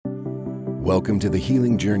Welcome to the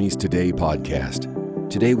Healing Journeys Today podcast.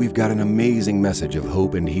 Today we've got an amazing message of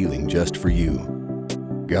hope and healing just for you.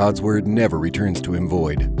 God's word never returns to him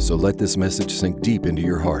void, so let this message sink deep into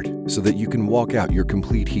your heart so that you can walk out your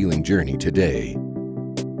complete healing journey today.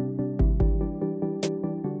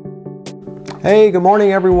 Hey, good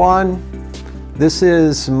morning everyone. This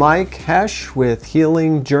is Mike Hoesch with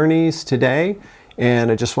Healing Journeys Today,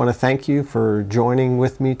 and I just want to thank you for joining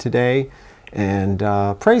with me today. And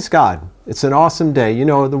praise God. It's an awesome day. You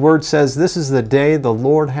know, the word says, this is the day the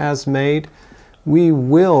Lord has made. We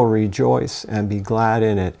will rejoice and be glad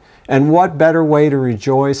in it. And what better way to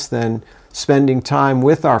rejoice than spending time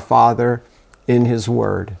with our Father in His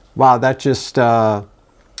Word? Wow, that just, I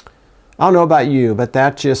don't know about you, but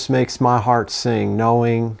that just makes my heart sing,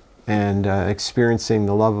 knowing and experiencing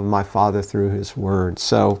the love of my Father through His Word.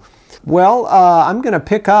 So, well, I'm going to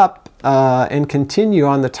pick up and continue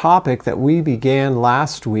on the topic that we began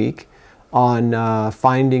last week on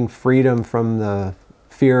finding freedom from the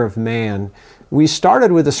fear of man. We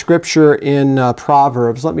started with a scripture in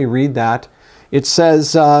Proverbs. Let me read that. It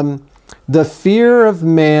says, the fear of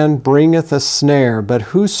man bringeth a snare, but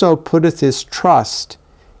whoso putteth his trust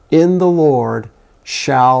in the Lord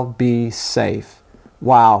shall be safe.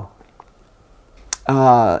 Wow.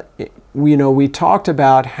 We talked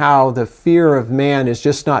about how the fear of man is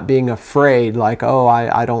just not being afraid, like, oh,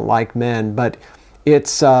 I don't like men, but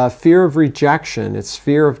it's fear of rejection, it's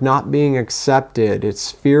fear of not being accepted,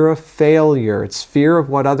 it's fear of failure, it's fear of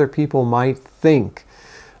what other people might think.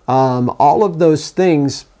 All of those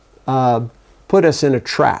things put us in a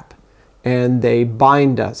trap, and they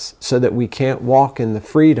bind us so that we can't walk in the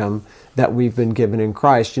freedom that we've been given in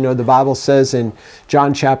Christ. You know, the Bible says in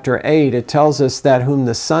John chapter 8, it tells us that whom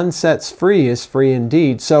the Son sets free is free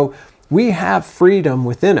indeed. So we have freedom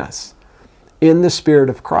within us in the Spirit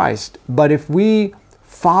of Christ. But if we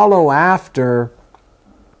follow after,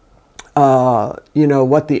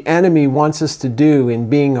 what the enemy wants us to do in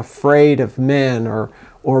being afraid of men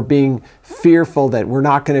or being fearful that we're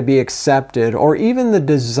not going to be accepted, or even the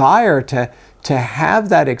desire to have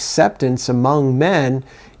that acceptance among men,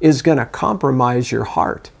 is going to compromise your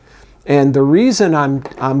heart. And the reason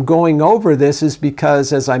I'm going over this is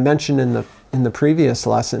because, as I mentioned in the previous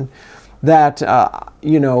lesson, that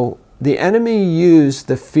the enemy used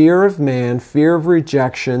the fear of man, fear of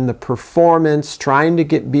rejection, the performance, trying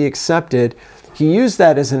to be accepted. He used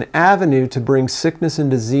that as an avenue to bring sickness and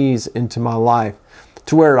disease into my life,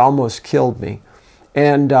 to where it almost killed me.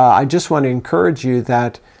 And I just want to encourage you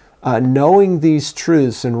that knowing these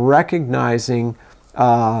truths and recognizing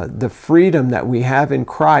the freedom that we have in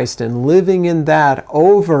Christ and living in that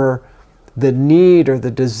over the need or the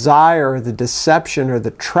desire or the deception or the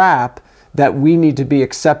trap that we need to be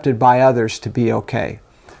accepted by others to be okay.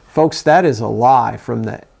 Folks, that is a lie from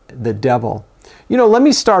the devil. You know, let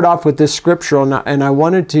me start off with this scripture, and I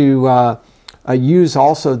wanted to use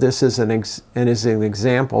also this as an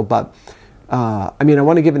example, but I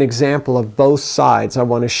want to give an example of both sides. I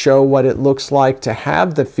want to show what it looks like to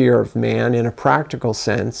have the fear of man in a practical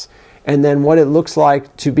sense, and then what it looks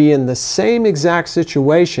like to be in the same exact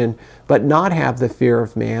situation but not have the fear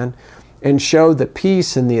of man, and show the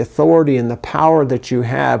peace and the authority and the power that you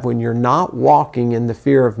have when you're not walking in the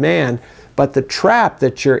fear of man, but the trap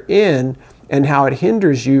that you're in and how it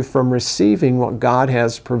hinders you from receiving what God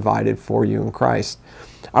has provided for you in Christ.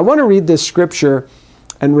 I want to read this scripture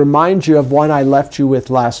and remind you of one I left you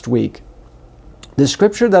with last week. The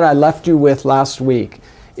scripture that I left you with last week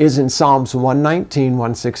is in Psalms 119,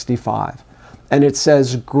 165. And it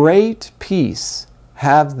says, great peace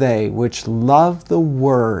have they which love the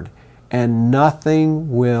word, and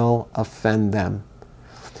nothing will offend them.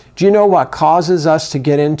 Do you know what causes us to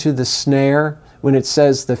get into the snare when it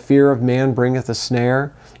says the fear of man bringeth a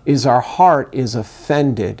snare? Is our heart is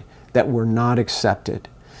offended that we're not accepted.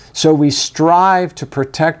 So we strive to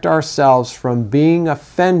protect ourselves from being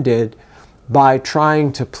offended by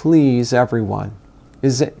trying to please everyone.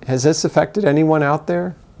 Has this affected anyone out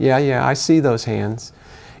there? Yeah, I see those hands.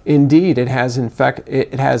 Indeed, that's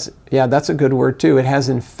a good word too. It has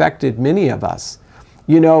infected many of us.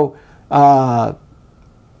 You know,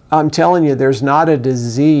 I'm telling you, there's not a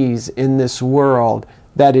disease in this world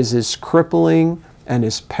that is as crippling and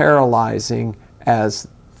as paralyzing as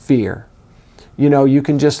fear. You know, you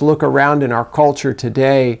can just look around in our culture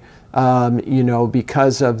today,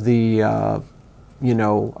 because of the,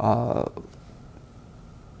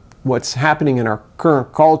 what's happening in our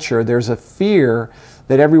current culture. There's a fear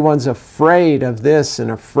that everyone's afraid of this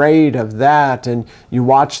and afraid of that, and you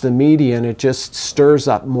watch the media and it just stirs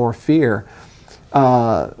up more fear.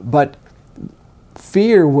 But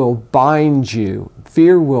fear will bind you.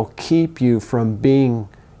 Fear will keep you from being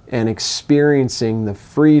and experiencing the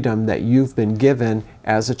freedom that you've been given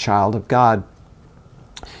as a child of God.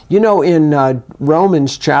 You know, in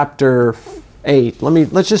Romans chapter 8,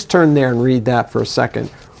 let's just turn there and read that for a second.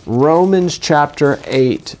 Romans chapter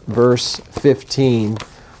 8, verse 15.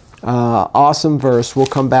 Awesome verse. We'll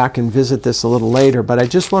come back and visit this a little later, but I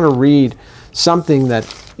just want to read something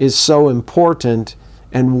that is so important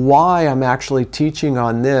and why I'm actually teaching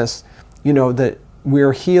on this, you know, that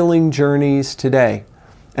we're healing journeys today.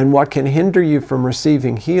 And what can hinder you from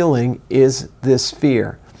receiving healing is this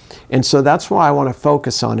fear. And so that's why I want to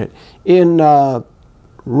focus on it. In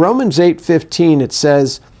Romans 8:15, it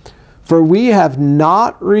says, "For we have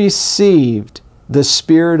not received the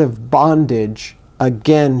spirit of bondage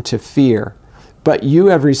again to fear, but you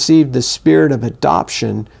have received the spirit of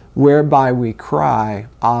adoption, whereby we cry,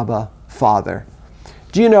 Abba, Father."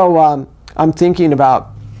 Do you know, I'm thinking about,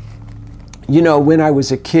 you know, when I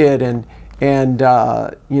was a kid and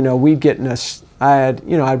you know, we'd get in I had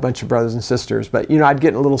a bunch of brothers and sisters, but, you know, I'd get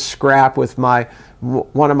in a little scrap with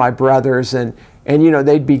one of my brothers and, you know,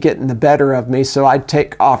 they'd be getting the better of me. So I'd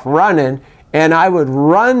take off running and I would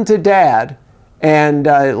run to Dad and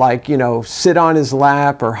like, you know, sit on his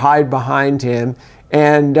lap or hide behind him.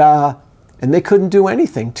 And they couldn't do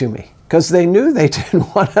anything to me because they knew they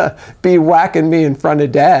didn't want to be whacking me in front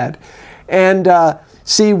of Dad. And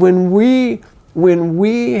see, when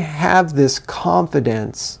we have this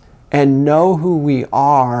confidence and know who we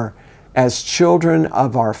are as children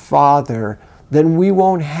of our Father, then we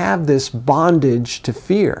won't have this bondage to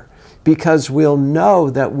fear because we'll know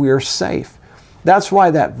that we're safe. That's why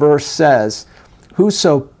that verse says,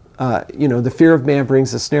 whoso, you know, the fear of man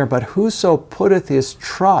brings a snare, but whoso putteth his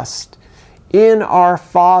trust in our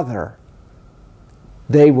Father,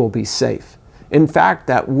 they will be safe. In fact,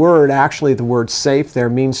 that word, actually the word safe there,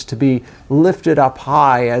 means to be lifted up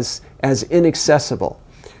high as inaccessible.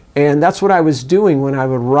 And that's what I was doing when I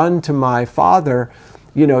would run to my father,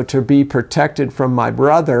 you know, to be protected from my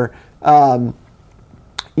brother. You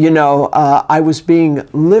know, I was being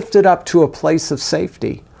lifted up to a place of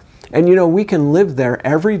safety. And, you know, we can live there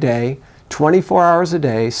every day, 24 hours a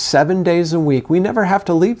day, 7 days a week. We never have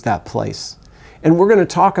to leave that place. And we're going to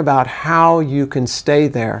talk about how you can stay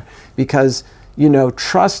there because, you know,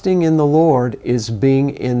 trusting in the Lord is being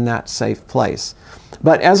in that safe place.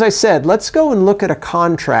 But as I said, let's go and look at a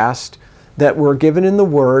contrast that we're given in the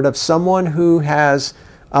Word of someone who has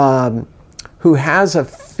a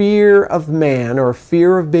fear of man or a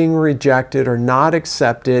fear of being rejected or not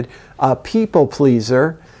accepted, a people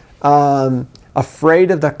pleaser, afraid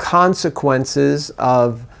of the consequences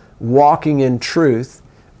of walking in truth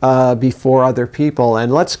before other people.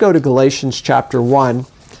 And let's go to Galatians chapter 1.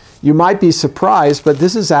 You might be surprised, but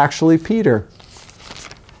this is actually Peter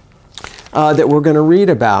that we're going to read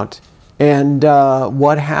about and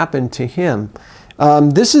what happened to him.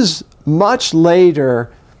 This is much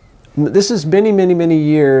later. This is many, many, many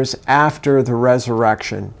years after the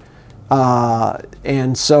resurrection.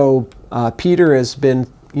 And so Peter has been,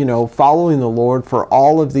 you know, following the Lord for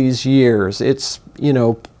all of these years. It's, you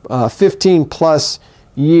know, 15 plus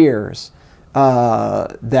years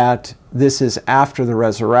that this is after the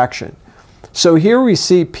resurrection. So here we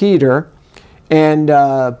see Peter, and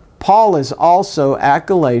Paul is also at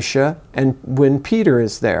Galatia, and when Peter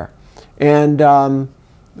is there. And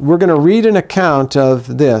we're going to read an account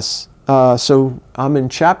of this. So I'm in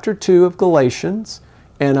chapter 2 of Galatians,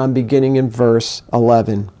 and I'm beginning in verse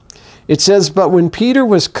 11. It says, "But when Peter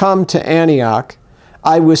was come to Antioch,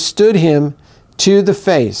 I withstood him to the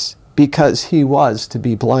face, because he was to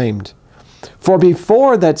be blamed. For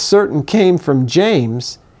before that certain came from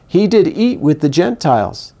James, he did eat with the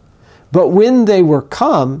Gentiles. But when they were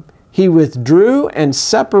come, he withdrew and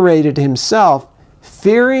separated himself,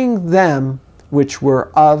 fearing them which were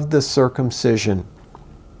of the circumcision.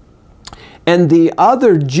 And the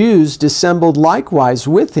other Jews dissembled likewise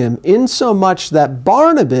with him, insomuch that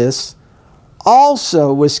Barnabas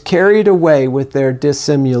also was carried away with their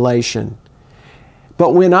dissimulation.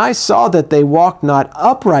 But when I saw that they walked not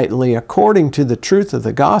uprightly according to the truth of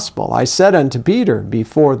the gospel, I said unto Peter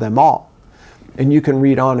before them all." And you can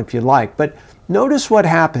read on if you like. But notice what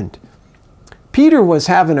happened. Peter was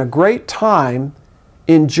having a great time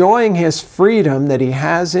enjoying his freedom that he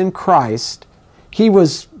has in Christ. He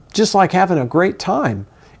was just like having a great time.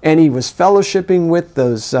 And he was fellowshipping with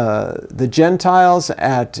those the Gentiles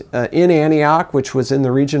in Antioch, which was in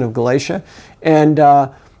the region of Galatia. And,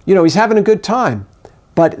 he's having a good time.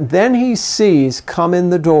 But then he sees come in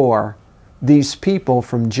the door these people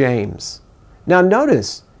from James. Now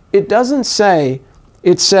notice, it doesn't say,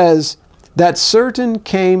 it says, that certain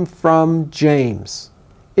came from James.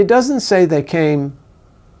 It doesn't say they came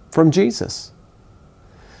from Jesus.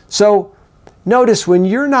 So notice, when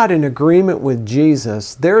you're not in agreement with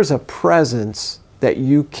Jesus, there's a presence that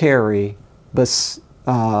you carry that's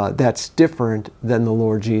different than the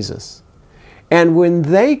Lord Jesus. And when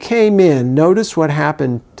they came in, notice what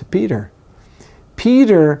happened to Peter.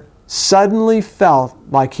 Peter suddenly felt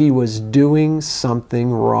like he was doing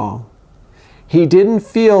something wrong. He didn't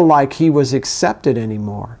feel like he was accepted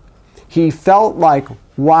anymore. He felt like,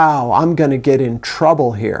 wow, I'm going to get in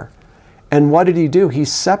trouble here. And what did he do? He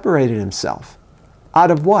separated himself.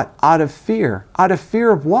 Out of what? Out of fear. Out of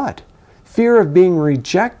fear of what? Fear of being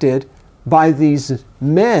rejected by these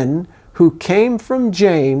men who came from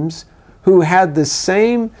James, who had the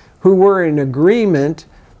same, who were in agreement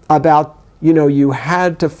about, you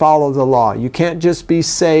had to follow the law. You can't just be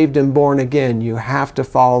saved and born again. You have to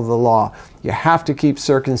follow the law. You have to keep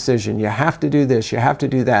circumcision. You have to do this. You have to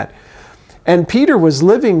do that. And Peter was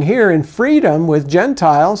living here in freedom with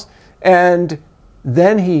Gentiles, and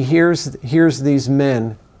then he hears these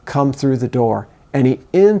men come through the door, and he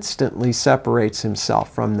instantly separates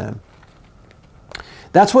himself from them.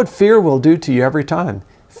 That's what fear will do to you every time.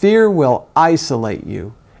 Fear will isolate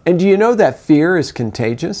you. And do you know that fear is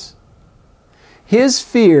contagious? His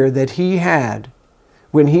fear that he had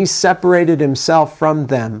when he separated himself from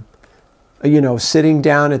them, sitting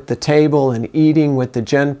down at the table and eating with the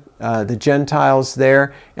Gentiles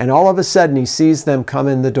there, and all of a sudden he sees them come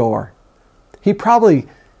in the door. He probably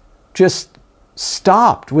just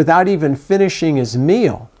stopped without even finishing his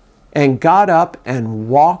meal and got up and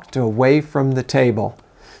walked away from the table.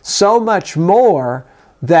 So much more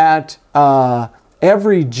that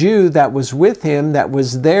every Jew that was with him, that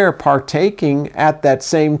was there partaking at that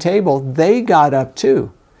same table, they got up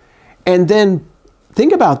too. And then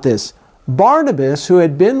think about this. Barnabas, who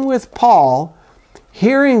had been with Paul,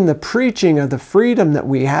 hearing the preaching of the freedom that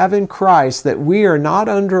we have in Christ, that we are not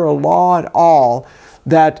under a law at all,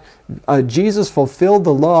 that Jesus fulfilled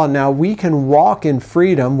the law, now we can walk in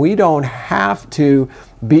freedom. We don't have to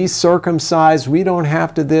be circumcised. We don't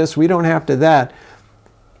have to this. We don't have to that.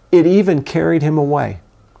 It even carried him away.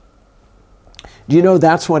 Do you know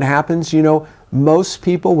that's what happens? Most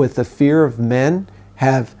people with the fear of men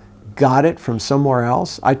have got it from somewhere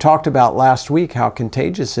else. I talked about last week how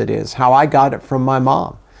contagious it is, how I got it from my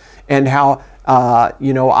mom, and how,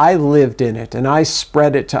 I lived in it and I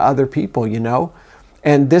spread it to other people,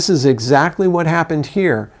 And this is exactly what happened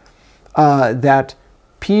here, that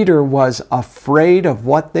Peter was afraid of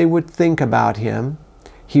what they would think about him.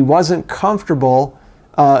 He wasn't comfortable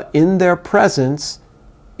in their presence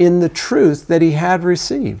in the truth that he had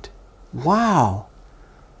received. Wow.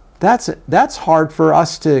 That's hard for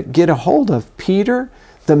us to get a hold of. Peter,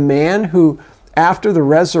 the man who, after the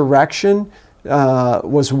resurrection,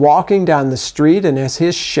 was walking down the street, and as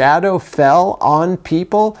his shadow fell on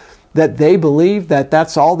people, that they believed that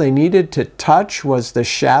that's all they needed to touch was the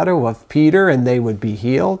shadow of Peter and they would be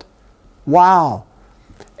healed. Wow.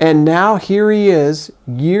 And now here he is,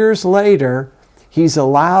 years later, he's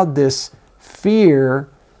allowed this fear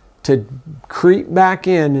to creep back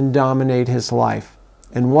in and dominate his life.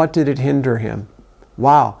 And what did it hinder him?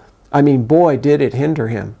 Wow. Boy, did it hinder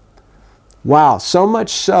him. Wow. So much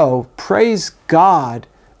so, praise God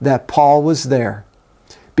that Paul was there,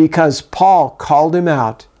 because Paul called him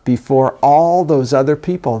out before all those other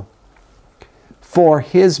people for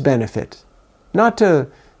his benefit. Not to,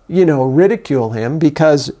 ridicule him,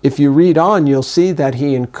 because if you read on, you'll see that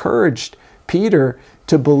he encouraged Peter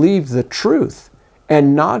to believe the truth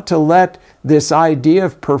and not to let this idea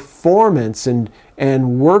of performance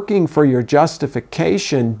and working for your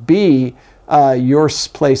justification be your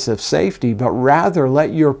place of safety, but rather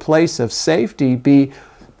let your place of safety be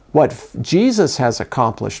what Jesus has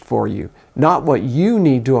accomplished for you, not what you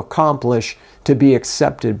need to accomplish to be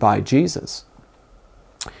accepted by Jesus.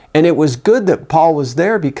 And it was good that Paul was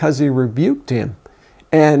there, because he rebuked him.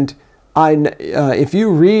 And if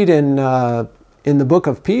you read in the book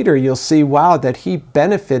of Peter, you'll see, wow, that he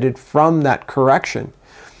benefited from that correction.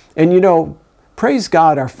 And praise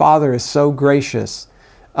God, our Father is so gracious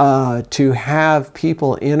to have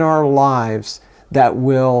people in our lives that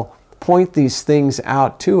will point these things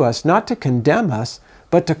out to us, not to condemn us,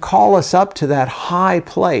 but to call us up to that high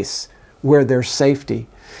place where there's safety.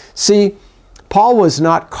 See, Paul was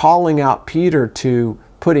not calling out Peter to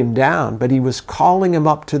put him down, but he was calling him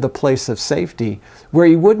up to the place of safety where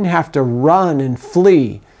he wouldn't have to run and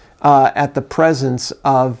flee at the presence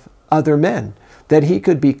of other men, that he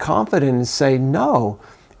could be confident and say, no,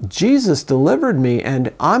 Jesus delivered me,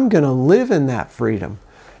 and I'm going to live in that freedom,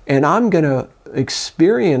 and I'm going to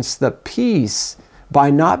experience the peace by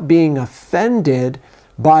not being offended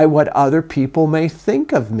by what other people may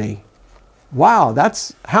think of me. Wow,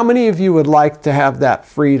 how many of you would like to have that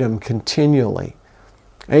freedom continually?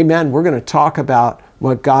 Amen. We're going to talk about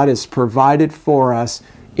what God has provided for us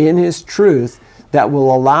in His truth that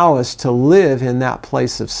will allow us to live in that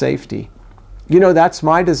place of safety. That's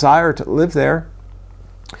my desire, to live there.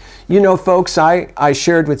 Folks, I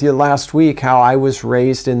shared with you last week how I was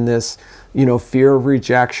raised in this, fear of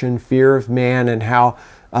rejection, fear of man, and how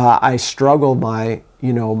I struggled my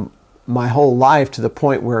whole life to the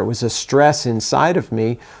point where it was a stress inside of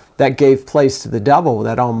me that gave place to the devil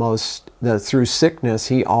that through sickness,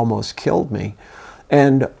 he almost killed me.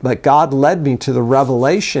 But God led me to the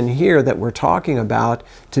revelation here that we're talking about,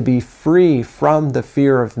 to be free from the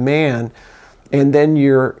fear of man. And then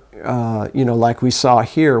you're, like we saw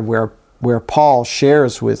here, where Paul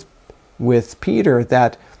shares with Peter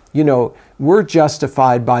that, we're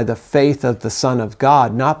justified by the faith of the Son of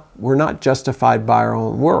God. We're not justified by our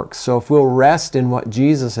own works. So if we'll rest in what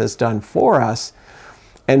Jesus has done for us,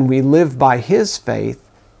 and we live by His faith,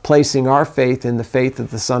 placing our faith in the faith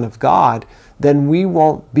of the Son of God, then we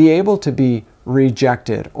won't be able to be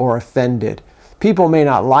rejected or offended. People may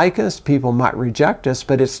not like us, people might reject us,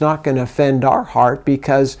 but it's not going to offend our heart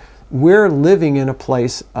because we're living in a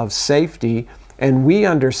place of safety, and we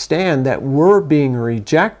understand that we're being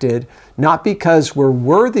rejected not because we're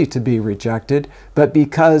worthy to be rejected, but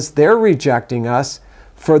because they're rejecting us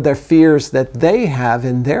for the fears that they have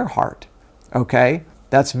in their heart. Okay?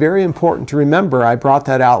 That's very important to remember. I brought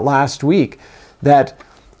that out last week, that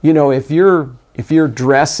if you're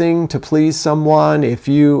dressing to please someone, if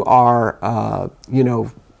you are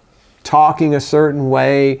talking a certain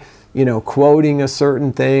way, quoting a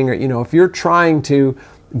certain thing, or if you're trying to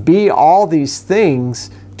be all these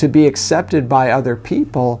things to be accepted by other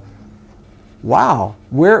people, wow,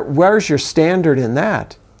 where's your standard in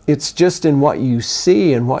that? It's just in what you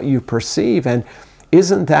see and what you perceive. And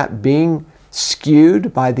isn't that being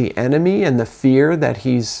skewed by the enemy and the fear that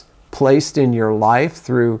he's placed in your life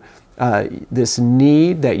through this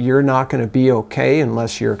need that you're not going to be okay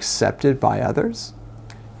unless you're accepted by others?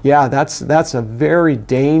 Yeah, that's a very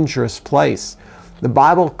dangerous place. The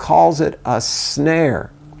Bible calls it a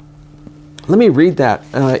snare. Let me read that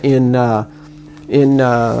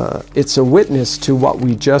it's a witness to what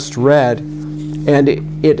we just read,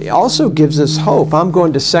 and it also gives us hope. I'm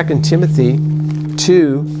going to 2 Timothy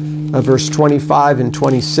 2, verse 25 and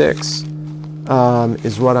 26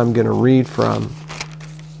 is what I'm going to read from.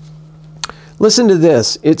 Listen to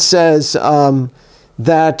this. It says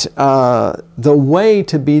that the way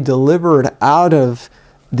to be delivered out of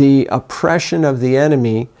the oppression of the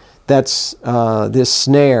enemy, that's this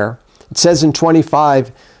snare. It says in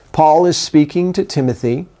 25, Paul is speaking to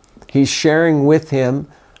Timothy. He's sharing with him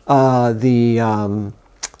how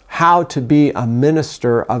to be a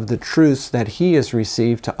minister of the truths that he has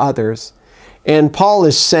received to others. And Paul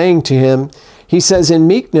is saying to him, he says, in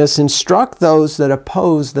meekness, instruct those that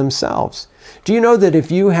oppose themselves. Do you know that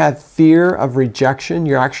if you have fear of rejection,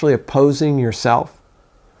 you're actually opposing yourself?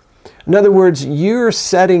 In other words, you're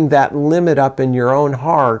setting that limit up in your own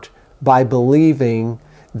heart by believing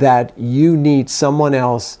that you need someone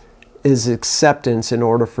else's acceptance in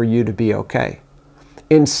order for you to be okay,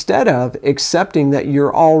 instead of accepting that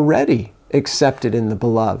you're already accepted in the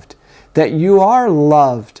beloved, that you are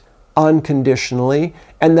loved unconditionally,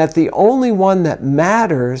 and that the only one that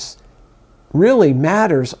really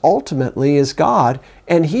matters ultimately is God,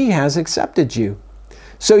 and He has accepted you.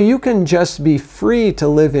 So you can just be free to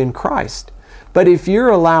live in Christ. But if you're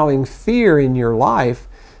allowing fear in your life,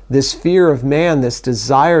 this fear of man, this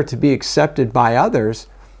desire to be accepted by others,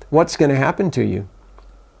 what's going to happen to you?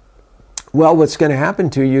 Well, what's going to happen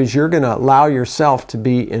to you is you're going to allow yourself to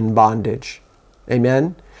be in bondage.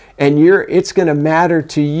 Amen? And it's going to matter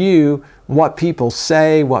to you what people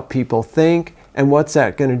say, what people think, and what's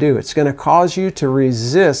that going to do? It's going to cause you to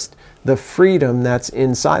resist the freedom that's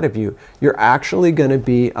inside of you. You're actually going to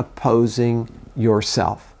be opposing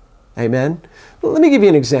yourself. Amen? Well, let me give you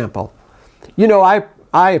an example.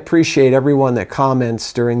 I appreciate everyone that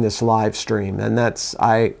comments during this live stream, and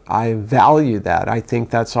I value that. I think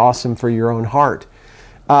that's awesome for your own heart.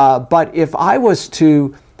 But if I was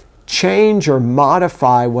to change or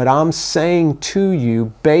modify what I'm saying to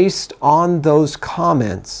you based on those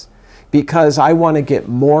comments, because I want to get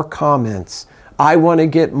more comments, I want to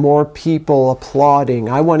get more people applauding,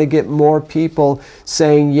 I want to get more people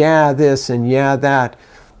saying, yeah, this and yeah, that,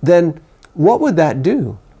 then what would that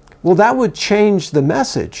do? Well, that would change the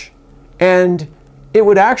message, and it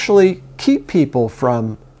would actually keep people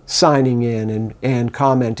from signing in and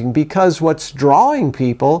commenting, because what's drawing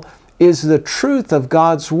people is the truth of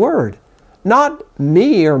God's Word. Not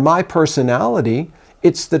me or my personality.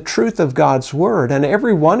 It's the truth of God's Word. And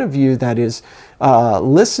every one of you that is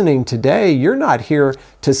listening today, you're not here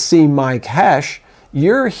to see Mike Hoesch.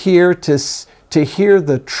 You're here to hear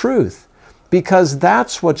the truth, because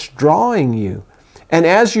that's what's drawing you. And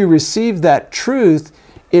as you receive that truth,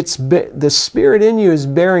 the Spirit in you is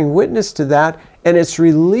bearing witness to that, and it's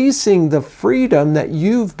releasing the freedom that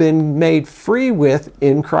you've been made free with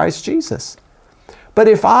in Christ Jesus. But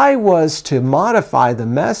if I was to modify the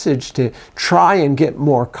message to try and get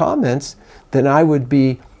more comments, then I would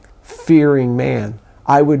be fearing man.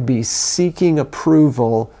 I would be seeking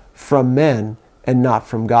approval from men and not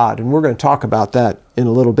from God. And we're going to talk about that in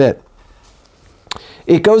a little bit.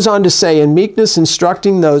 It goes on to say, in meekness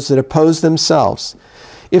instructing those that oppose themselves,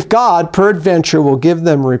 if God peradventure will give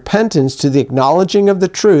them repentance to the acknowledging of the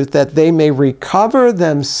truth, that they may recover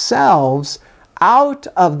themselves out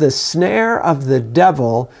of the snare of the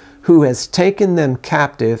devil, who has taken them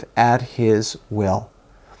captive at his will.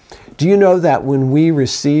 Do you know that when we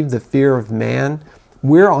receive the fear of man,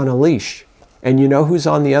 we're on a leash? And you know who's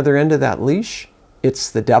on the other end of that leash? It's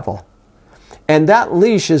the devil. And that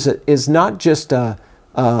leash is not just a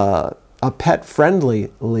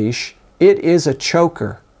pet-friendly leash. It is a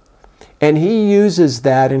choker. And he uses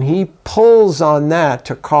that and he pulls on that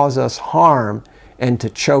to cause us harm and to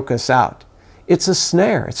choke us out. It's a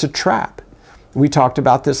snare. It's a trap. We talked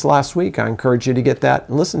about this last week. I encourage you to get that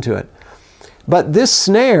and listen to it. But this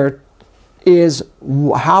snare is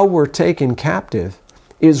how we're taken captive,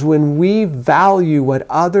 is when we value what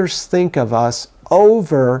others think of us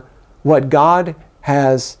over what God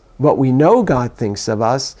has, what we know God thinks of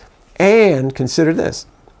us, and consider this,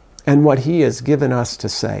 and what He has given us to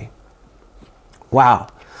say. Wow.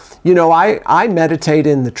 You know, I meditate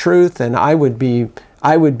in the truth, and I would be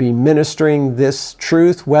ministering this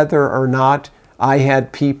truth whether or not I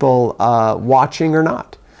had people watching or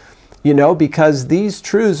not. You know, because these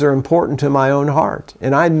truths are important to my own heart,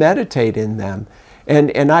 and I meditate in them,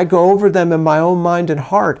 and I go over them in my own mind and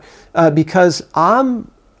heart, because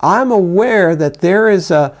I'm aware that there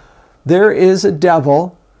is a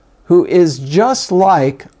devil who is just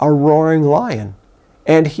like a roaring lion,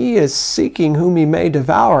 and he is seeking whom he may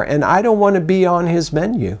devour, and I don't want to be on his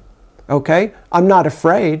menu. Okay? I'm not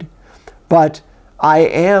afraid, but I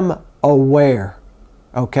am aware.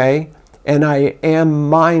 Okay? And I am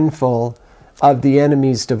mindful of the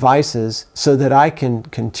enemy's devices so that I can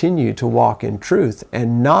continue to walk in truth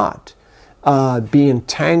and not be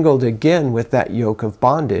entangled again with that yoke of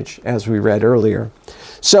bondage, as we read earlier.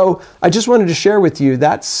 So I just wanted to share with you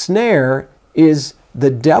that snare is, the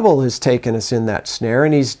devil has taken us in that snare,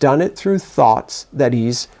 and he's done it through thoughts that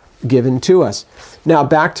he's given to us. Now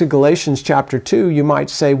back to Galatians chapter 2, you might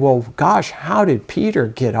say, well, gosh, how did Peter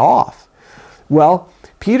get off? Well,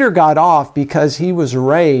 Peter got off because he was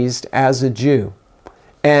raised as a Jew,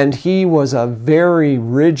 and he was a very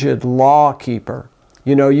rigid law keeper.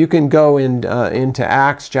 You know, you can go into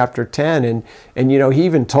Acts chapter 10, and you know, he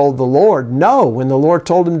even told the Lord no when the Lord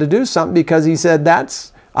told him to do something, because he said,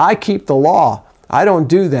 I keep the law. I don't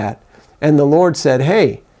do that. And the Lord said,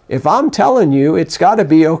 hey, if I'm telling you, it's got to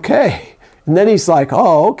be okay. And then he's like,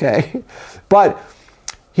 oh, okay. But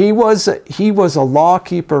he was a law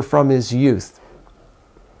keeper from his youth.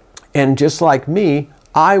 And just like me,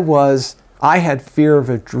 I had fear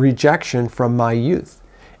of rejection from my youth.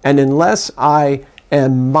 And unless I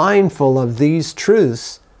am mindful of these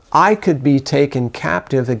truths, I could be taken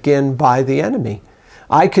captive again by the enemy.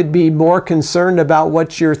 I could be more concerned about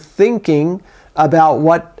what you're thinking about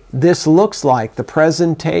what this looks like, the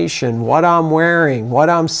presentation, what I'm wearing, what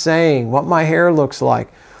I'm saying, what my hair looks like.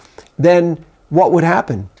 Then what would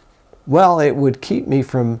happen? Well, it would keep me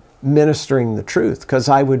from ministering the truth, because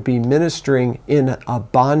I would be ministering in a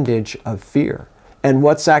bondage of fear. And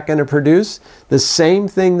what's that going to produce? The same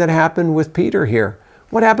thing that happened with Peter here.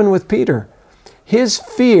 What happened with Peter? His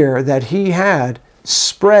fear that he had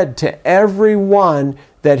spread to everyone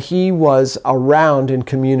that he was around and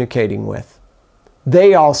communicating with.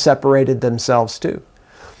 They all separated themselves too.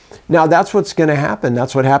 Now that's what's going to happen.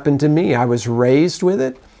 That's what happened to me. I was raised with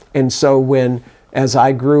it. And so as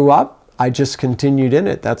I grew up, I just continued in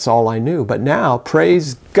it. That's all I knew. But now,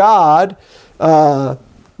 praise God,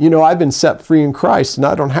 you know, I've been set free in Christ, and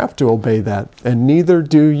I don't have to obey that. And neither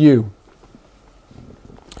do you.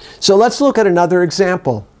 So let's look at another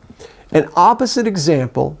example. An opposite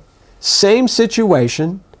example, same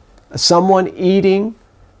situation, someone eating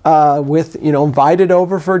invited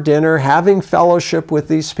over for dinner, having fellowship with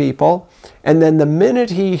these people. And then the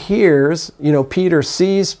minute he hears, Peter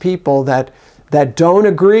sees people that don't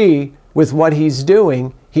agree with what he's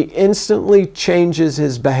doing, he instantly changes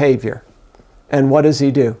his behavior. And what does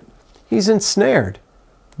he do? He's ensnared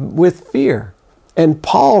with fear. And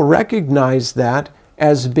Paul recognized that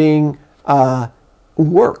as being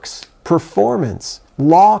works, performance,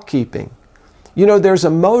 law keeping. There's a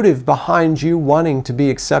motive behind you wanting to be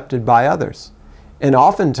accepted by others. And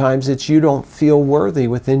oftentimes it's you don't feel worthy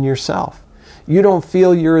within yourself. You don't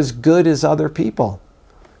feel you're as good as other people.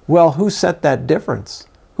 Well, who set that difference?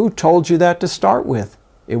 Who told you that to start with?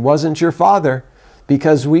 It wasn't your father,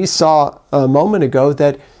 because we saw a moment ago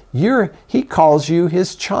that he calls you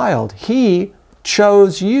his child. He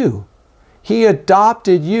chose you. He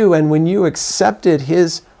adopted you, and when you accepted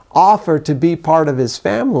his offer to be part of his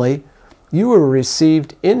family, you were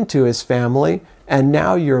received into his family, and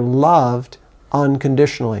now you're loved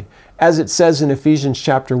unconditionally. As it says in Ephesians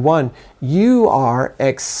chapter 1, you are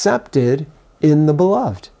accepted in the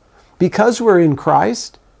beloved. Because we're in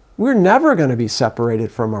Christ, we're never going to be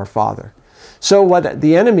separated from our Father. So what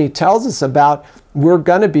the enemy tells us about we're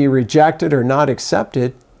going to be rejected or not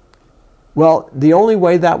accepted, well, the only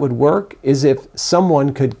way that would work is if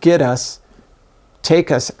someone could take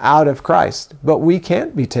us out of Christ. But we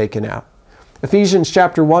can't be taken out. Ephesians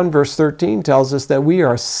chapter 1 verse 13 tells us that we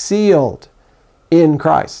are sealed in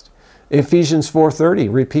Christ. Ephesians 4:30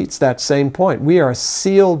 repeats that same point. We are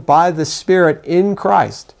sealed by the Spirit in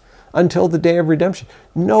Christ until the day of redemption.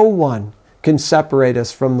 No one can separate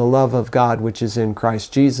us from the love of God which is in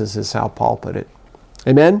Christ Jesus, is how Paul put it.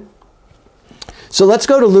 Amen? So let's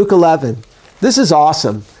go to Luke 11. This is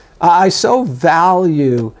awesome. I so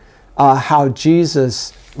value how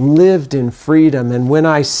Jesus lived in freedom. And when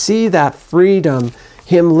I see that freedom,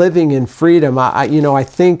 him living in freedom, I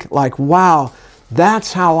think like, wow,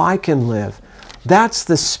 that's how I can live. That's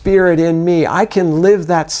the Spirit in me. I can live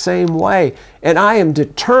that same way. And I am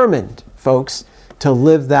determined, folks, to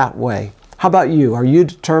live that way. How about you? Are you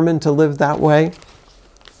determined to live that way?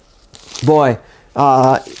 Boy,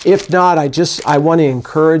 if not, I want to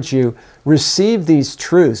encourage you, receive these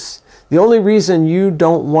truths. The only reason you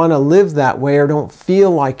don't want to live that way or don't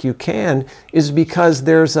feel like you can is because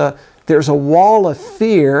there's a wall of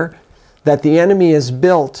fear that the enemy has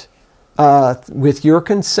built with your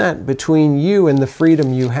consent between you and the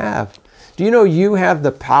freedom you have. Do you know you have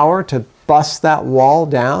the power to bust that wall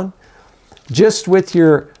down just with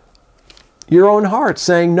your own heart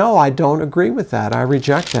saying, no, I don't agree with that. I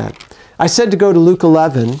reject that. I said to go to Luke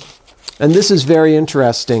 11, and this is very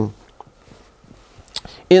interesting.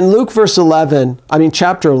 In Luke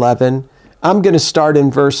chapter 11, I'm going to start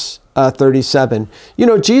in verse 37.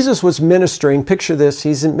 Jesus was ministering. Picture this.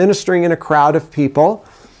 He's ministering in a crowd of people.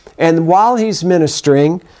 And while he's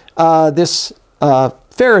ministering, this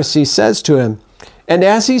Pharisee says to him, and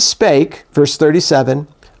as he spake, verse 37,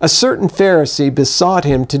 a certain Pharisee besought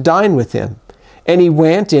him to dine with him. And he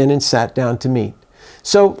went in and sat down to meat.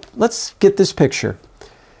 So let's get this picture.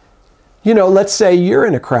 Let's say you're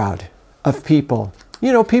in a crowd of people.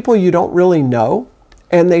 People you don't really know.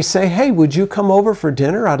 And they say, hey, would you come over for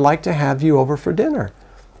dinner? I'd like to have you over for dinner.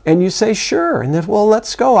 And you say, sure. And then, well,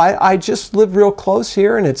 let's go. I just live real close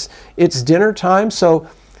here and it's dinner time. So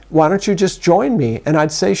why don't you just join me? And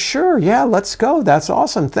I'd say, sure. Yeah, let's go. That's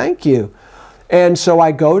awesome. Thank you. And so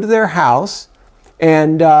I go to their house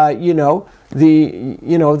and,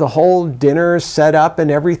 the whole dinner is set up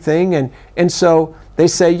and everything. And so they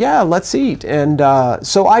say, yeah, let's eat. And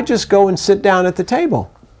so I just go and sit down at the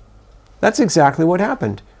table. That's exactly what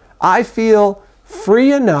happened. I feel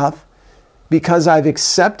free enough because I've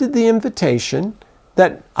accepted the invitation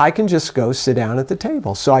that I can just go sit down at the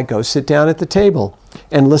table. So I go sit down at the table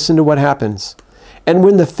and listen to what happens. And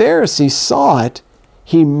when the Pharisee saw it,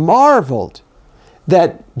 he marveled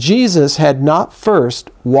that Jesus had not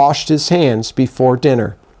first washed his hands before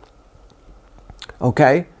dinner.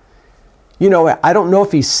 Okay? I don't know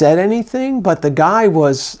if he said anything, but the guy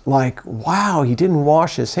was like, wow, he didn't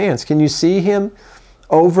wash his hands. Can you see him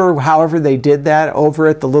over, however they did that, over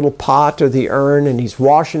at the little pot or the urn, and he's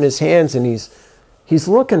washing his hands, and he's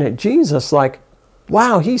looking at Jesus like,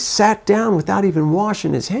 wow, he sat down without even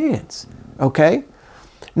washing his hands. Okay?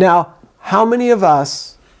 Now, how many of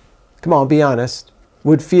us, come on, be honest,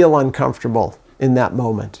 would feel uncomfortable in that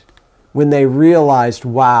moment when they realized,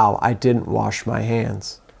 wow, I didn't wash my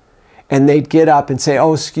hands? And they'd get up and say,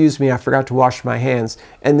 oh, excuse me, I forgot to wash my hands,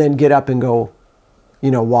 and then get up and go,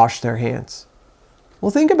 wash their hands.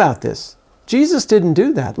 Well, think about this. Jesus didn't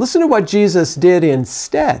do that. Listen to what Jesus did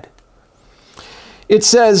instead. It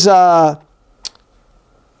says,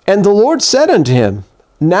 And the Lord said unto him,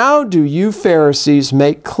 Now do you Pharisees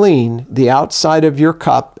make clean the outside of your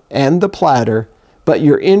cup and the platter, but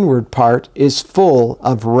your inward part is full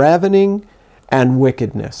of ravening and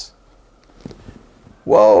wickedness.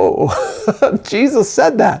 Whoa, Jesus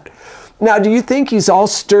said that. Now, do you think he's all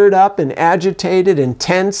stirred up and agitated and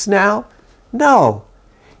tense now? No.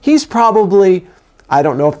 He's probably, I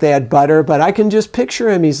don't know if they had butter, but I can just picture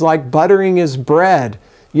him. He's like buttering his bread,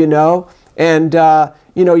 and,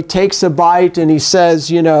 he takes a bite and he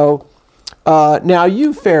says, now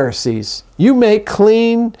you Pharisees, you make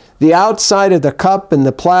clean the outside of the cup and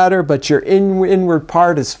the platter, but your inward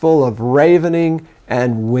part is full of ravening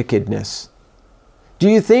and wickedness. Do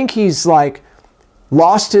you think he's like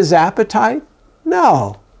lost his appetite?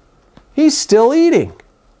 No. He's still eating.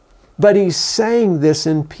 But he's saying this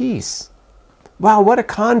in peace. Wow, what a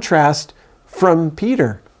contrast from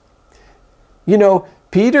Peter.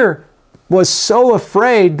 Peter was so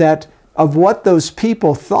afraid that of what those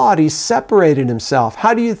people thought, he separated himself.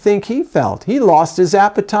 How do you think he felt? He lost his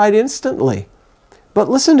appetite instantly. But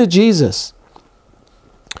listen to Jesus.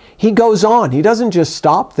 He goes on. He doesn't just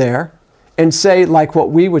stop there and say like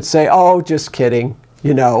what we would say, oh, just kidding,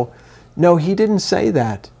 No, he didn't say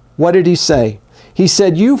that. What did he say? He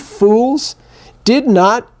said, you fools, did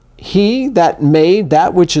not he that made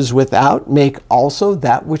that which is without make also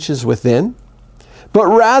that which is within? But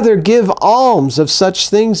rather give alms of such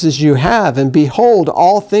things as you have, and behold,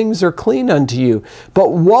 all things are clean unto you.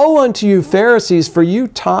 But woe unto you, Pharisees, for you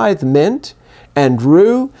tithe mint and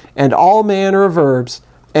rue and all manner of herbs,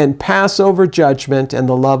 and pass over judgment and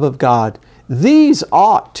the love of God. These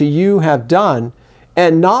ought to you have done,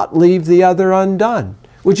 and not leave the other undone.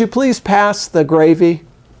 Would you please pass the gravy?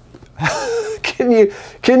 Can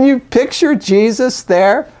you picture Jesus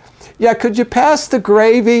there? Yeah, could you pass the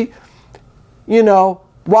gravy?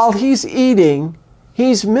 While he's eating,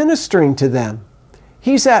 he's ministering to them.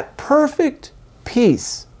 He's at perfect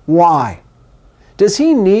peace. Why? Does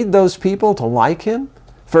he need those people to like him?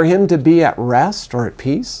 For him to be at rest or at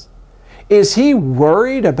peace? Is he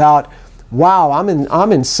worried about, wow,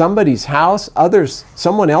 I'm in somebody's house,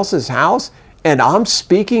 someone else's house, and I'm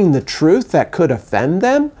speaking the truth that could offend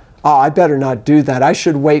them? Oh, I better not do that. I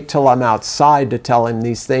should wait till I'm outside to tell him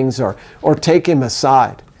these things or take him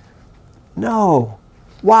aside. No.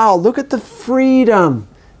 Wow, look at the freedom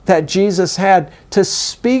that Jesus had to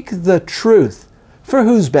speak the truth. For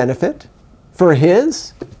whose benefit? For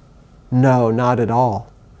his? No, not at all.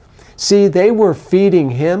 See, they were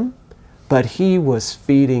feeding him, but he was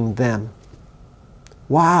feeding them.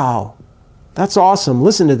 Wow, that's awesome.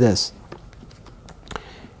 Listen to this.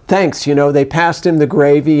 Thanks, they passed him the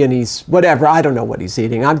gravy and he's, whatever, I don't know what he's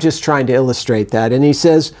eating. I'm just trying to illustrate that. And he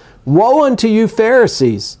says, woe unto you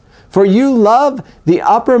Pharisees, for you love the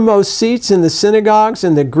uppermost seats in the synagogues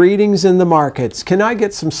and the greetings in the markets. Can I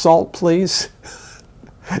get some salt, please?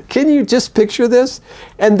 Can you just picture this?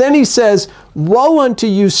 And then he says, woe unto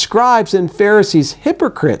you scribes and Pharisees,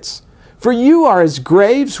 hypocrites, for you are as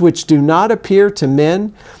graves which do not appear to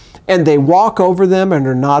men, and they walk over them and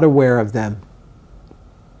are not aware of them.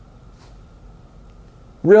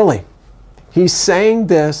 Really, he's saying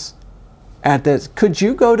this at this. Could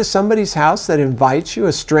you go to somebody's house that invites you,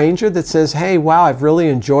 a stranger that says, hey, wow, I've really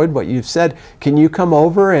enjoyed what you've said. Can you come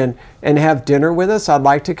over and have dinner with us? I'd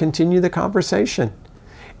like to continue the conversation.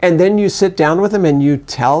 And then you sit down with them and you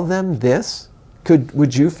tell them this?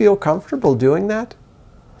 Would you feel comfortable doing that?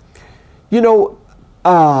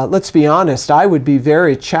 Let's be honest, I would be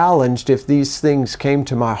very challenged if these things came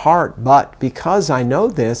to my heart. But because I know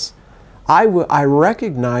this, I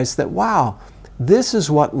recognize that, wow, this is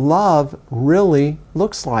what love really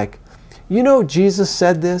looks like. Jesus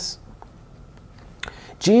said this.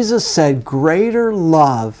 Jesus said, greater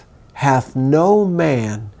love hath no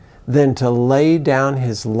man than to lay down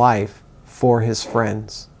his life for his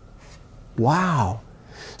friends. Wow.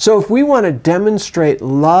 So if we want to demonstrate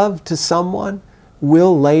love to someone,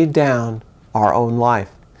 we'll lay down our own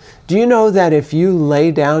life. Do you know that if you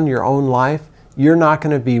lay down your own life, you're not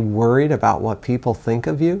going to be worried about what people think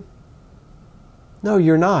of you? No,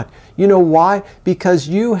 you're not. You know why? Because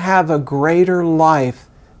you have a greater life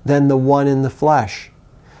than the one in the flesh.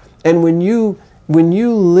 And when you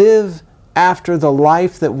live after the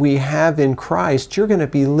life that we have in Christ, you're going to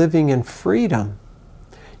be living in freedom.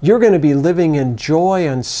 You're going to be living in joy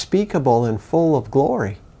unspeakable and full of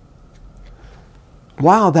glory.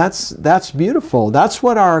 Wow, that's beautiful. That's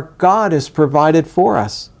what our God has provided for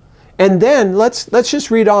us. And then let's just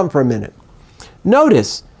read on for a minute.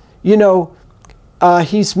 Notice,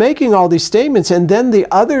 he's making all these statements, and then the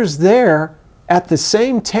others there at the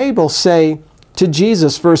same table say to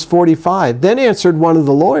Jesus, verse 45. Then answered one of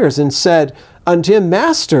the lawyers and said unto him,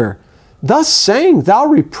 Master, thus saying, thou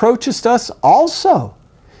reproachest us also.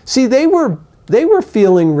 See, they were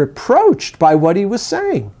feeling reproached by what he was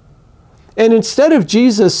saying. And instead of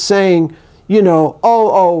Jesus saying, I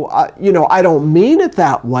don't mean it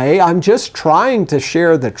that way. I'm just trying to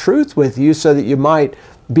share the truth with you so that you might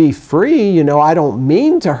be free. I don't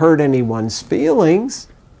mean to hurt anyone's feelings.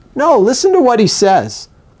 No, listen to what he says.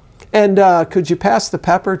 And could you pass the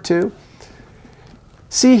pepper too?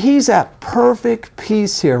 See, he's at perfect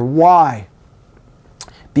peace here. Why?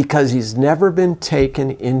 Because he's never been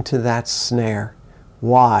taken into that snare.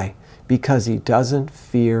 Why? Because he doesn't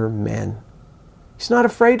fear men. He's not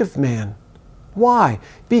afraid of man. Why?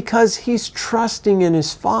 Because he's trusting in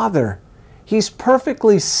his Father. He's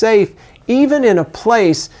perfectly safe, even in a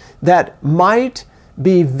place that might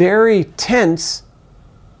be very tense.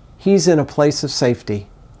 He's in a place of safety.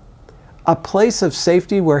 A place of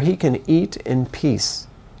safety where he can eat in peace,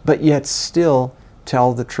 but yet still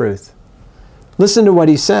tell the truth. Listen to what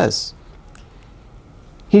he says.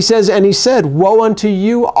 He says, and he said, woe unto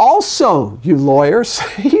you also, you lawyers.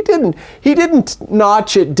 He didn't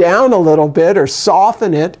notch it down a little bit or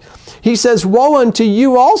soften it. He says, woe unto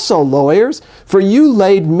you also, lawyers, for you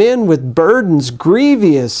laid men with burdens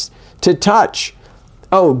grievous to touch,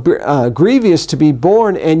 grievous to be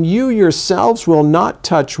borne, and you yourselves will not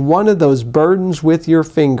touch one of those burdens with your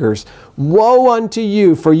fingers. Woe unto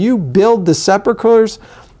you, for you build the sepulchres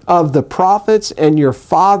of the prophets, and your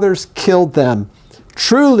fathers killed them.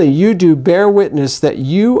 Truly you do bear witness that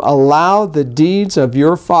you allow the deeds of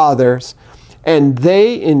your fathers, and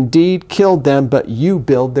they indeed killed them, but you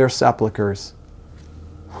build their sepulchres.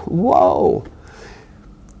 Whoa.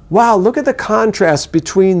 Wow, look at the contrast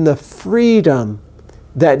between the freedom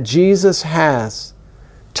that Jesus has,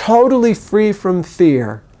 totally free from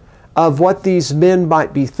fear of what these men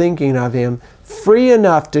might be thinking of him, free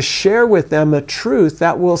enough to share with them a truth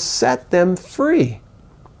that will set them free.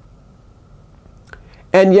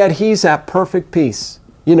 And yet he's at perfect peace.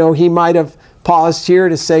 He might have paused here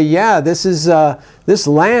to say, yeah, this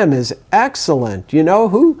lamb is excellent.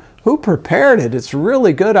 Who prepared it? It's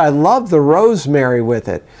really good. I love the rosemary with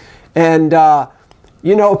it. And,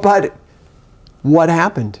 but what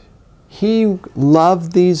happened? He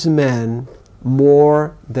loved these men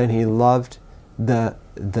more than he loved the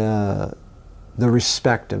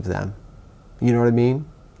respect of them. You know what I mean?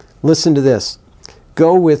 Listen to this.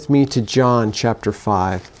 Go with me to John chapter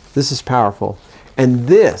 5. This is powerful. And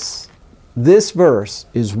this verse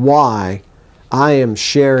is why I am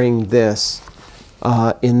sharing this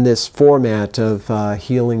in this format of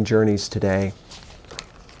healing journeys today.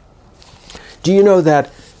 Do you know that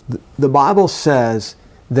the Bible says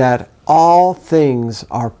that all things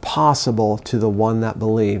are possible to the one that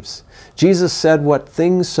believes? Jesus said, what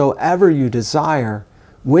things soever you desire,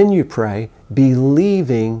 when you pray,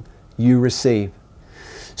 believing you receive.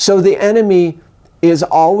 So the enemy is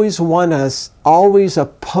always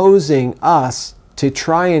opposing us to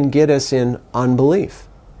try and get us in unbelief,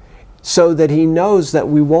 so that he knows that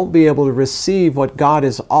we won't be able to receive what God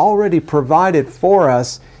has already provided for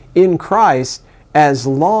us in Christ as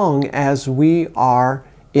long as we are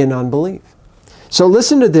in unbelief. So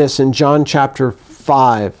listen to this in John chapter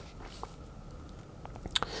 5.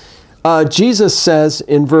 Jesus says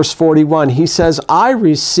in verse 41, he says, I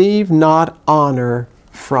receive not honor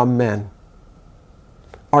from men.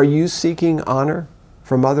 Are you seeking honor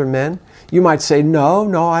from other men? You might say,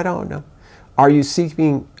 no, I don't know. Are you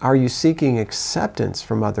seeking acceptance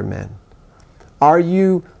from other men? Are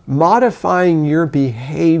you modifying your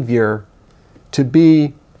behavior to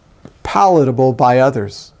be palatable by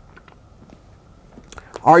others?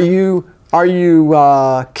 Are you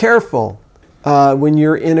careful when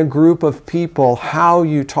you're in a group of people how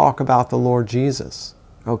you talk about the Lord Jesus?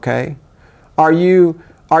 Okay? Are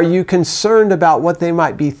you concerned about what they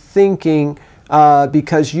might be thinking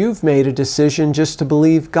because you've made a decision just to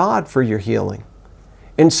believe God for your healing?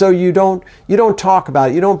 And so you don't talk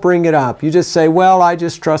about it. You don't bring it up. You just say, well, I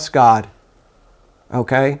just trust God.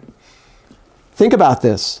 Okay? Think about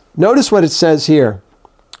this. Notice what it says here.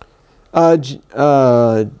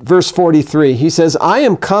 Verse 43. He says, I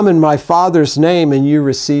am come in my Father's name, and you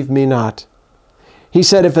receive me not. He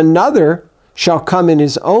said, if another shall come in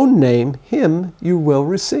his own name, him you will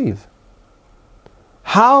receive.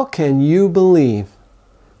 How can you believe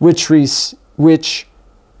which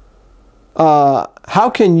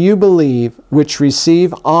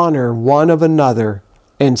receive honor one of another,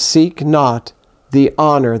 and seek not the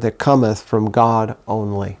honor that cometh from God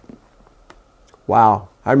only? Wow,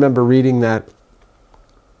 I remember reading that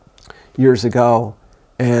years ago,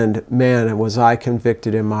 And man, was I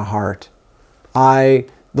convicted in my heart. The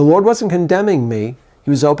Lord wasn't condemning me.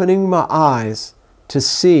 He was opening my eyes to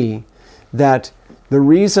see that the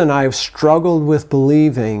reason I've struggled with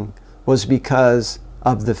believing was because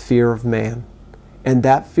of the fear of man. And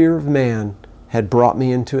that fear of man had brought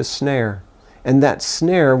me into a snare. And that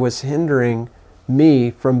snare was hindering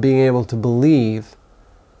me from being able to believe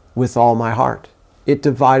with all my heart. It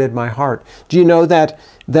divided my heart. Do you know that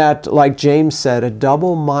like James said, a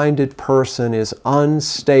double-minded person is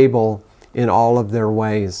unstable in all of their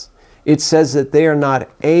ways? It says that they are not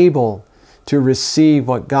able to receive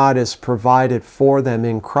what God has provided for them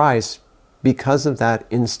in Christ because of that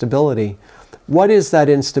instability. What is that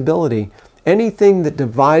instability? Anything that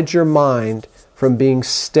divides your mind from being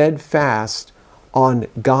steadfast on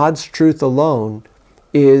God's truth alone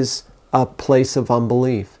is a place of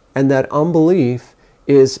unbelief. And that unbelief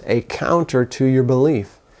is a counter to your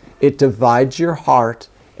belief. It divides your heart,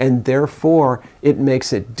 and therefore it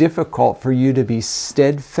makes it difficult for you to be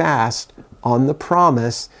steadfast on the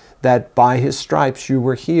promise that by His stripes you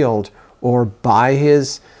were healed, or by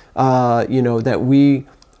His, that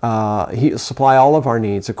He'll supply all of our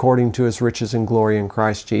needs according to His riches and glory in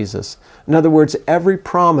Christ Jesus. In other words, every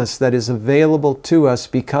promise that is available to us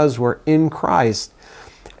because we're in Christ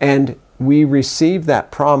and we receive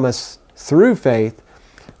that promise through faith,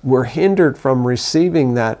 we're hindered from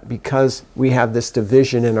receiving that because we have this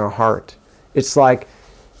division in our heart. It's like,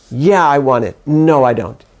 yeah, I want it. No, I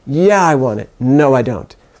don't. Yeah, I want it. No, I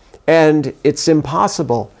don't. And it's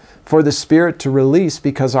impossible for the Spirit to release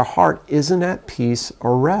because our heart isn't at peace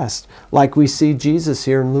or rest. Like we see Jesus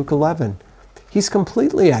here in Luke 11. He's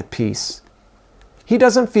completely at peace. He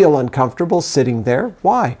doesn't feel uncomfortable sitting there.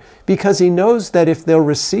 Why? Because he knows that if they'll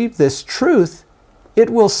receive this truth, it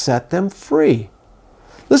will set them free.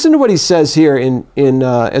 Listen to what he says here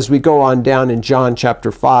as we go on down in John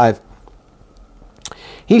chapter 5.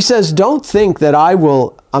 He says, don't think that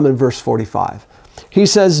I'm in verse 45. He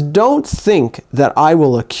says, don't think that I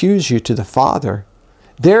will accuse you to the Father.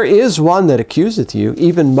 There is one that accuseth you,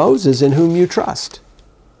 even Moses, in whom you trust.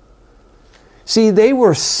 See, they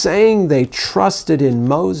were saying they trusted in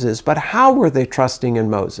Moses, but how were they trusting in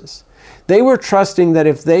Moses? They were trusting that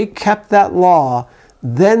if they kept that law,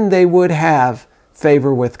 then they would have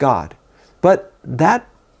favor with God. But that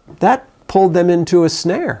pulled them into a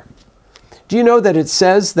snare. Do you know that it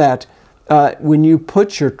says that when you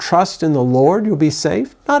put your trust in the Lord, you'll be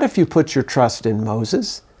safe? Not if you put your trust in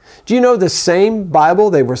Moses. Do you know the same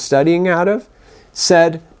Bible they were studying out of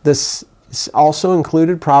said this also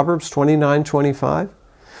included Proverbs 29:25?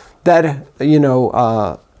 That,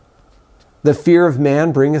 the fear of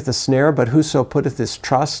man bringeth a snare, but whoso putteth his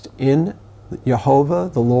trust in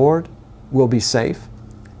Jehovah, the Lord, will be safe.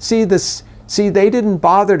 See, they didn't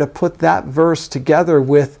bother to put that verse together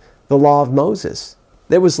with the law of Moses.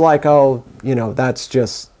 It was like, that's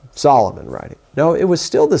just Solomon writing. No, it was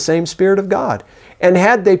still the same Spirit of God. And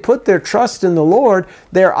had they put their trust in the Lord,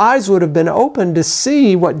 their eyes would have been open to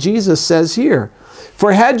see what Jesus says here.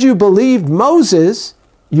 For had you believed Moses,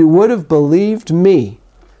 you would have believed me,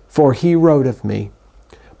 for he wrote of me.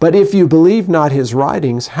 But if you believe not his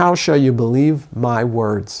writings, how shall you believe my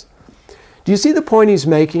words? Do you see the point he's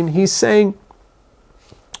making? He's saying,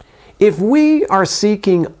 if we are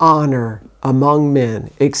seeking honor among men,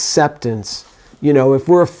 acceptance, if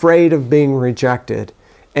we're afraid of being rejected,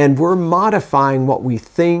 and we're modifying what we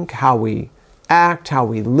think, how we act, how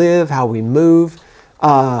we live, how we move,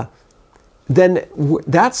 then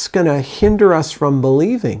that's going to hinder us from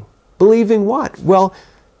believing. Believing what? Well,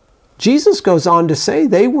 Jesus goes on to say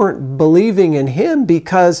they weren't believing in him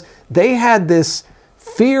because they had this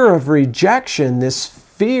fear of rejection, this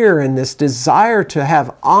fear and this desire to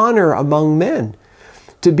have honor among men,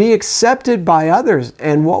 to be accepted by others.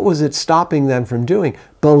 And what was it stopping them from doing?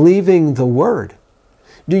 Believing the Word.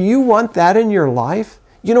 Do you want that in your life?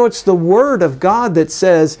 It's the Word of God that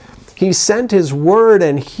says He sent His Word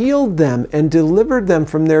and healed them and delivered them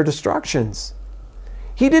from their destructions.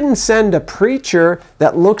 He didn't send a preacher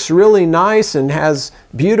that looks really nice and has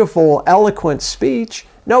beautiful, eloquent speech.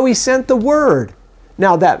 No, He sent the Word.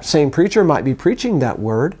 Now, that same preacher might be preaching that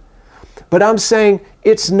Word, but I'm saying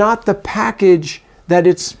it's not the package that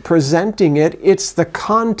it's presenting it. It's the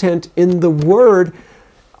content in the Word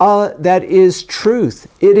that is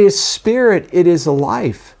truth. It is spirit. It is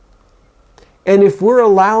life. And if we're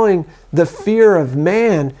allowing the fear of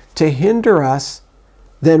man to hinder us,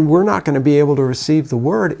 then we're not going to be able to receive the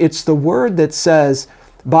Word. It's the Word that says,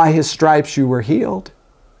 by His stripes you were healed.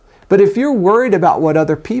 But if you're worried about what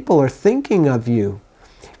other people are thinking of you,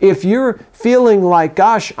 if you're feeling like,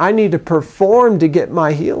 gosh, I need to perform to get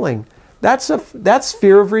my healing, That's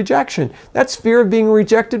fear of rejection. That's fear of being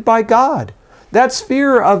rejected by God. That's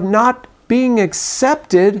fear of not being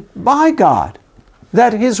accepted by God,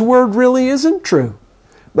 that His word really isn't true.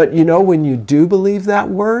 But when you do believe that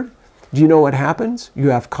word, do you know what happens? You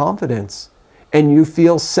have confidence and you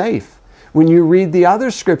feel safe. When you read the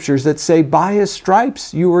other scriptures that say, by His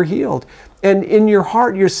stripes you were healed. And in your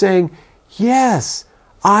heart you're saying, yes,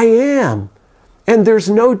 I am. And there's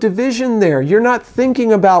no division there. You're not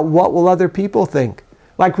thinking about what will other people think,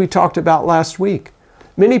 like we talked about last week.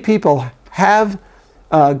 Many people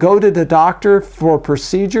go to the doctor for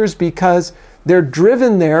procedures because they're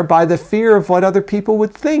driven there by the fear of what other people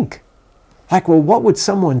would think. Like, well, what would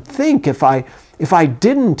someone think if I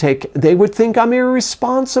didn't take? They would think I'm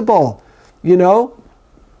irresponsible. Think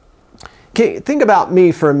about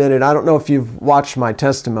me for a minute. I don't know if you've watched my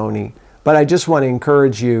testimony, but I just want to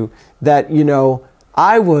encourage you that,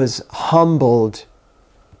 I was humbled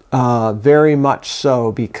very much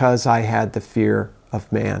so because I had the fear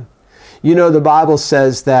of man. The Bible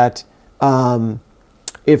says that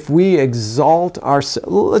if we exalt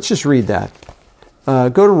ourselves, let's just read that.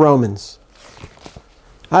 Go to Romans.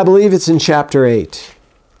 I believe it's in chapter 8.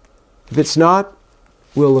 If it's not,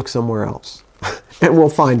 we'll look somewhere else. And we'll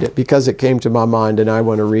find it because it came to my mind and I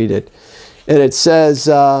want to read it. And it says,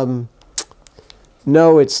 no,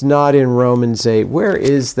 it's not in Romans 8. Where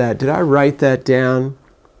is that? Did I write that down?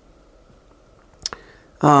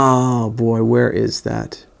 Oh boy, where is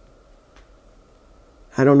that?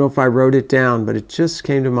 I don't know if I wrote it down, but it just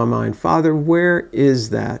came to my mind. Father, where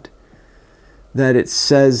is that? That it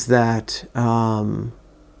says that...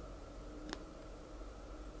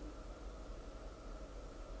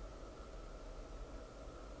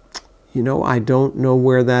 I don't know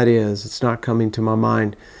where that is. It's not coming to my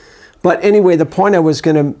mind. But anyway, the point I was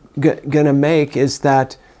gonna make is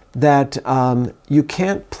that you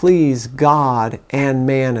can't please God and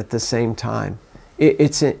man at the same time.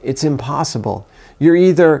 It's impossible. You're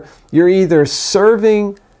either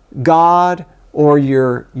serving God or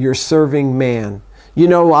you're serving man.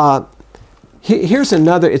 Here's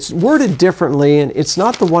another. It's worded differently, and it's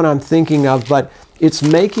not the one I'm thinking of, but it's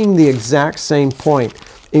making the exact same point.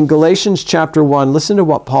 In Galatians chapter 1, listen to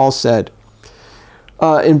what Paul said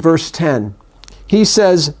in verse 10. He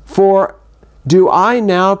says, "For do I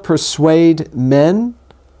now persuade men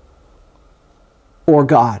or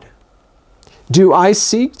God? Do I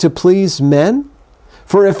seek to please men?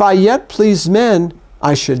 For if I yet please men,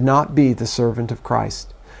 I should not be the servant of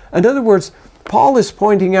Christ." In other words, Paul is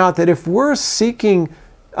pointing out that if we're seeking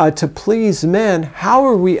to please men, how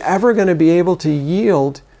are we ever going to be able to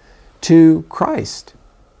yield to Christ?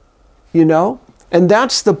 And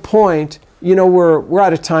that's the point. We're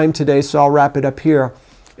out of time today, so I'll wrap it up here,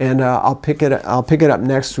 and I'll pick it up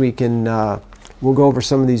next week, and we'll go over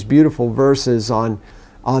some of these beautiful verses on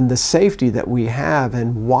the safety that we have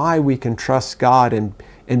and why we can trust God and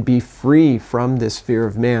be free from this fear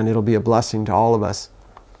of man. It'll be a blessing to all of us.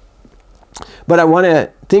 But I want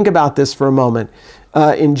to think about this for a moment.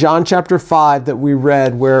 In John chapter 5 that we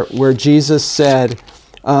read, where Jesus said,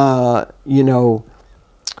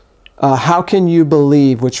 how can you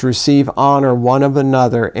believe which receive honor one of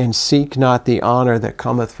another and seek not the honor that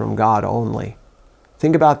cometh from God only?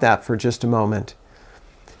 Think about that for just a moment.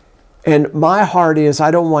 And my heart is, I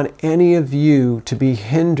don't want any of you to be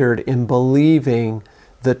hindered in believing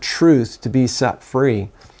the truth to be set free.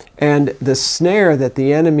 And the snare that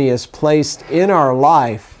the enemy has placed in our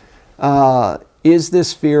life is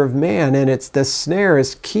this fear of man. And the snare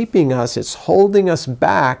is keeping us, it's holding us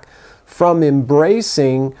back from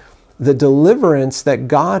embracing the deliverance that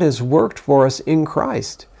God has worked for us in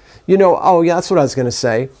Christ. Oh yeah, that's what I was going to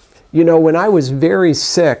say. When I was very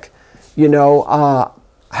sick, how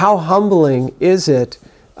humbling is it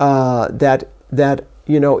that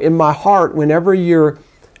in my heart, whenever you're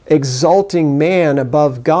exalting man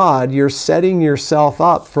above God, you're setting yourself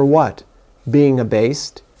up for what? Being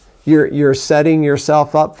abased. You're setting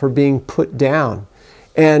yourself up for being put down.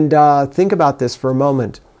 And think about this for a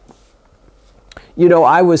moment.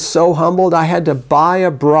 I was so humbled, I had to buy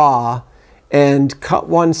a bra and cut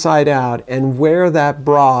one side out and wear that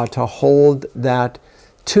bra to hold that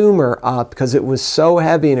tumor up because it was so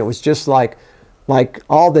heavy, and it was just like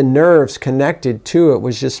all the nerves connected to it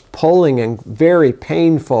was just pulling and very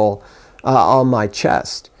painful on my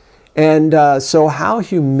chest. And so how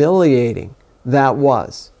humiliating that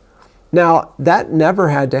was. Now, that never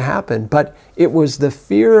had to happen, but it was the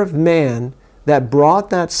fear of man that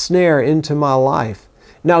brought that snare into my life.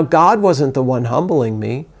 Now, God wasn't the one humbling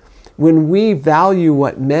me. When we value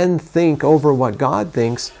what men think over what God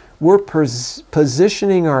thinks, we're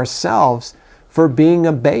positioning ourselves for being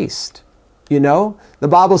abased. The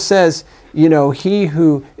Bible says, he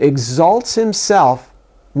who exalts himself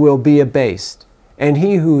will be abased, and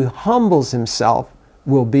he who humbles himself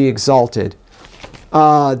will be exalted.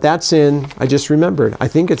 That's I just remembered, I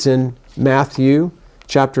think it's in Matthew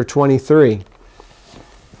chapter 23.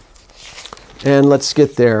 And let's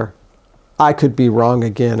get there. I could be wrong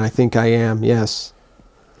again. I think I am, yes.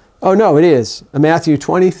 Oh, no, it is. Matthew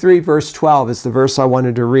 23, verse 12 is the verse I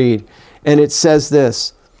wanted to read. And it says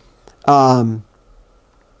this. Wow,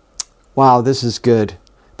 this is good.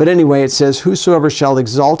 But anyway, it says, whosoever shall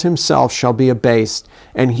exalt himself shall be abased,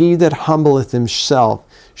 and he that humbleth himself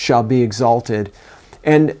shall be exalted.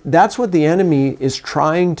 And that's what the enemy is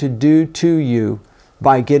trying to do to you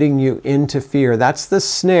by getting you into fear. That's the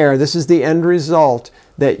snare. This is the end result,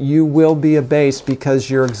 that you will be abased because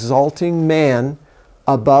you're exalting man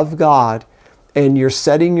above God, and you're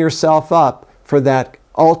setting yourself up for that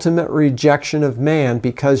ultimate rejection of man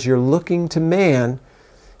because you're looking to man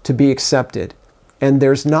to be accepted. And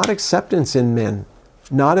there's not acceptance in men,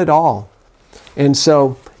 not at all. And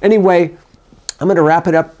so, anyway, I'm going to wrap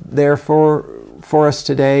it up there for us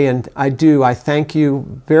today. And I thank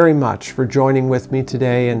you very much for joining with me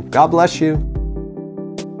today. And God bless you.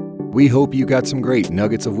 We hope you got some great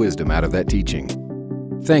nuggets of wisdom out of that teaching.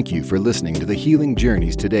 Thank you for listening to the Healing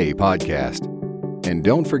Journeys Today podcast. And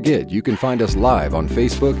don't forget, you can find us live on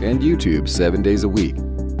Facebook and YouTube 7 days a week.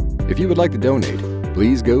 If you would like to donate,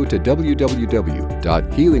 please go to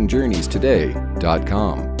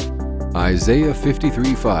www.healingjourneystoday.com. Isaiah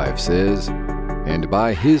 53:5 says, "And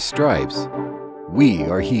by his stripes we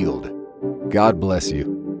are healed." God bless you.